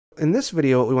in this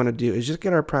video, what we want to do is just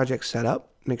get our project set up.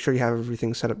 Make sure you have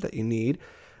everything set up that you need.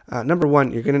 Number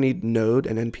one, you're going to need Node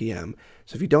and NPM.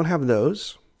 So if you don't have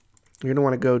those, you're going to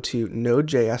want to go to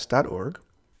nodejs.org.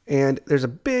 And there's a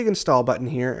big install button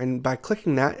here. And by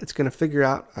clicking that, it's going to figure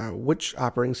out which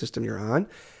operating system you're on.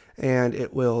 And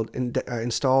it will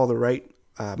install the right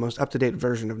most up-to-date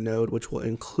version of Node, which will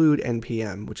include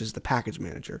NPM, which is the package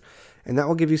manager. And that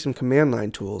will give you some command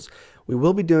line tools. We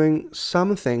will be doing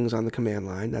some things on the command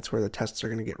line. That's where the tests are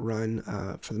going to get run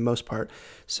for the most part.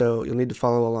 So you'll need to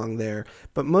follow along there.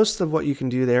 But most of what you can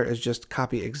do there is just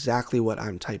copy exactly what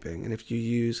I'm typing. And if you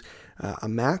use a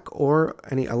Mac or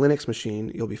a Linux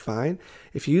machine, you'll be fine.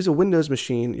 If you use a Windows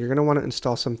machine, you're going to want to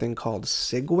install something called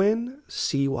Cygwin,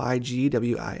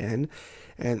 C-Y-G-W-I-N.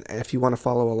 And if you want to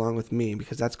follow along with me,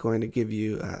 because that's going to give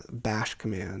you bash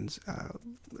commands,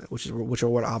 which are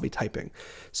what I'll be typing.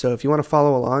 So if you want to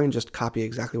follow along and just copy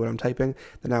exactly what I'm typing,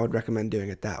 then I would recommend doing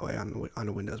it that way on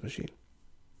a Windows machine.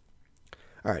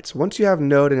 All right, so once you have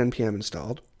Node and NPM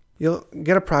installed, you'll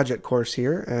get a project course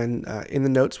here, and in the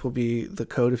notes will be the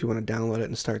code if you want to download it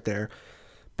and start there.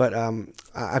 But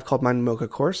I've called mine Mocha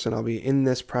course, and I'll be in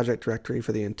this project directory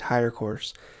for the entire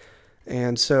course.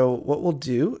 And so what we'll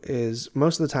do is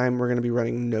most of the time we're going to be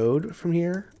running Node from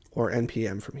here or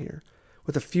NPM from here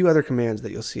with a few other commands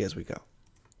that you'll see as we go.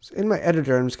 So in my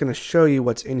editor, I'm just going to show you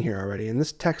what's in here already. And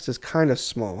this text is kind of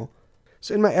small.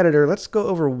 So in my editor, let's go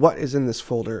over what is in this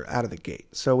folder out of the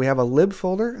gate. So we have a lib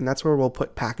folder, and that's where we'll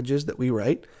put packages that we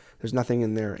write. There's nothing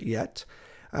in there yet.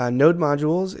 Node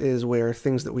modules is where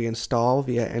things that we install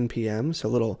via NPM, so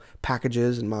little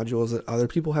packages and modules that other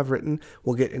people have written,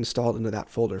 will get installed into that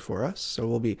folder for us. So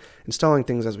we'll be installing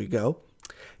things as we go.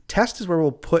 Test is where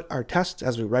we'll put our tests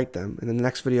as we write them. And in the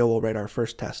next video, we'll write our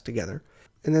first test together.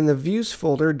 And then the views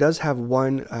folder does have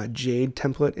one Jade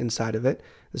template inside of it.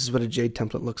 This is what a Jade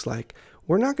template looks like.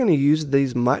 We're not going to use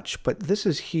these much, but this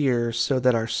is here so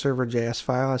that our server.js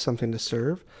file has something to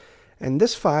serve. And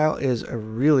this file is a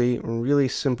really, really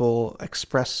simple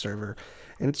Express server.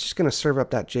 And it's just going to serve up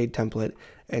that Jade template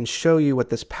and show you what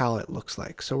this palette looks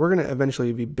like. So we're going to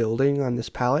eventually be building on this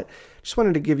palette. Just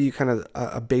wanted to give you kind of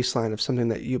a baseline of something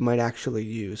that you might actually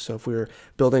use. So if we were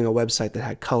building a website that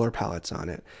had color palettes on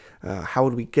it, how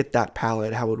would we get that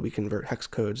palette? How would we convert hex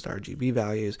codes to RGB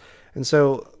values? And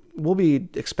so we'll be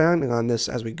expanding on this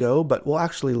as we go, but we'll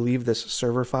actually leave this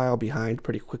server file behind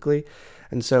pretty quickly.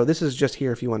 And so this is just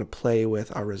here if you want to play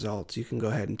with our results. You can go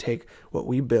ahead and take what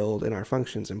we build in our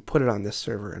functions and put it on this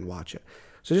server and watch it.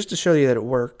 So just to show you that it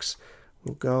works,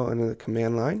 we'll go under the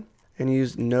command line and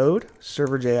use node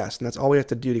server.js. And that's all we have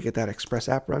to do to get that Express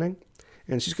app running.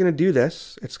 And it's just going to do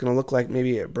this. It's going to look like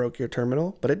maybe it broke your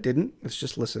terminal, but it didn't. It's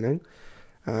just listening.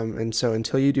 And so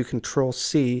until you do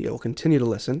Control-C, it will continue to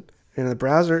listen. And in the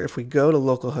browser, if we go to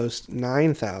localhost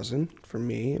 9000 for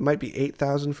me, it might be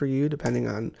 8000 for you, depending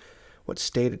on what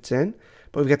state it's in.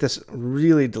 But we've got this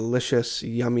really delicious,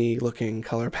 yummy looking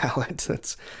color palette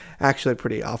that's actually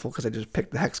pretty awful because I just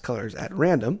picked the hex colors at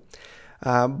random.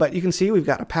 But you can see we've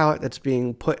got a palette that's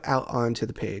being put out onto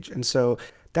the page. And so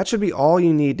that should be all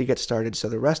you need to get started. So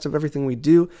the rest of everything we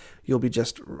do, you'll be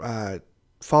just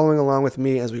following along with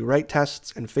me as we write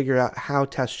tests and figure out how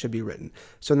tests should be written.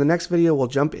 So in the next video, we'll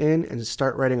jump in and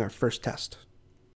start writing our first test.